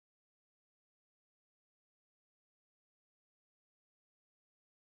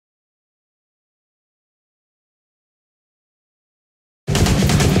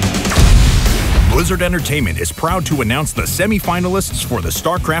Blizzard Entertainment is proud to announce the semi-finalists for the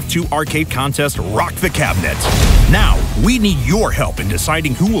StarCraft II Arcade contest Rock the Cabinet. Now, we need your help in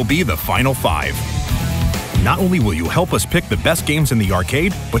deciding who will be the final 5. Not only will you help us pick the best games in the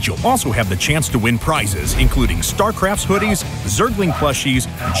arcade, but you'll also have the chance to win prizes, including StarCraft's hoodies, Zergling plushies,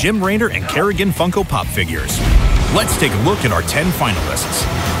 Jim Raynor and Kerrigan Funko Pop figures. Let's take a look at our 10 finalists.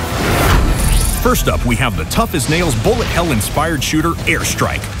 First up, we have the tough-as-nails bullet hell-inspired shooter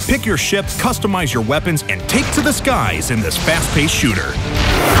Airstrike. Pick your ship, customize your weapons, and take to the skies in this fast-paced shooter.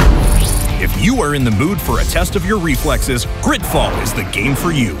 If you are in the mood for a test of your reflexes, Gridfall is the game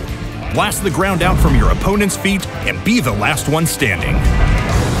for you. Blast the ground out from your opponent's feet and be the last one standing.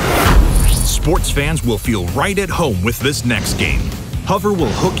 Sports fans will feel right at home with this next game. Hover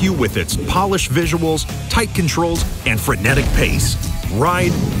will hook you with its polished visuals, tight controls, and frenetic pace.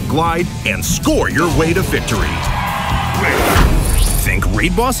 Ride, glide, and score your way to victory. Think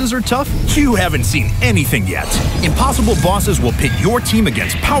raid bosses are tough? You haven't seen anything yet. Impossible bosses will pit your team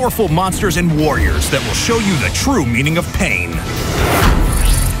against powerful monsters and warriors that will show you the true meaning of pain.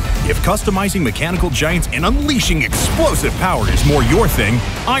 If customizing mechanical giants and unleashing explosive power is more your thing,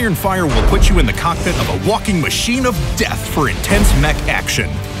 Iron Fire will put you in the cockpit of a walking machine of death for intense mech action.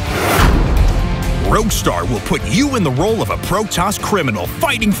 Roguestar will put you in the role of a Protoss criminal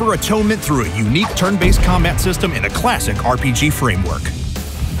fighting for atonement through a unique turn-based combat system in a classic RPG framework.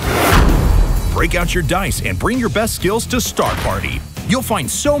 Break out your dice and bring your best skills to Star Party. You'll find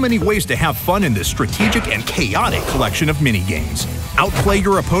so many ways to have fun in this strategic and chaotic collection of minigames. Outplay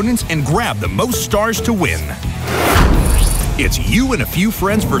your opponents and grab the most stars to win. It's you and a few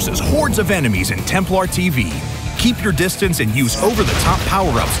friends versus hordes of enemies in Templar TV. Keep your distance and use over-the-top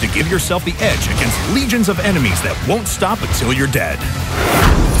power-ups to give yourself the edge against legions of enemies that won't stop until you're dead.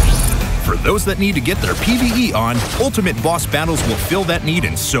 For those that need to get their PvE on, ultimate boss battles will fill that need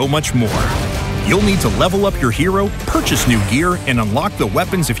and so much more. You'll need to level up your hero, purchase new gear, and unlock the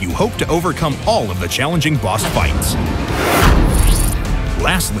weapons if you hope to overcome all of the challenging boss fights.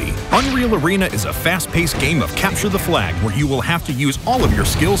 Lastly, Unreal Arena is a fast-paced game of capture the flag where you will have to use all of your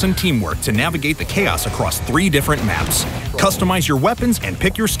skills and teamwork to navigate the chaos across 3 different maps. Customize your weapons and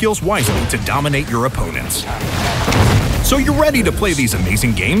pick your skills wisely to dominate your opponents. So you're ready to play these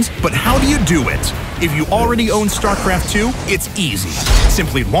amazing games, but how do you do it? If you already own StarCraft II, it's easy.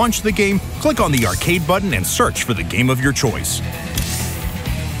 Simply launch the game, click on the arcade button, and search for the game of your choice.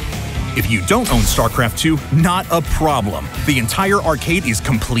 If you don't own StarCraft II, not a problem. The entire arcade is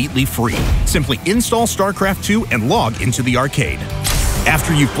completely free. Simply install StarCraft II and log into the arcade.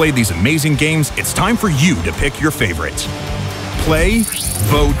 After you've played these amazing games, it's time for you to pick your favorite. Play,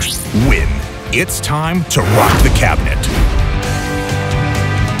 vote, win. It's time to rock the cabinet.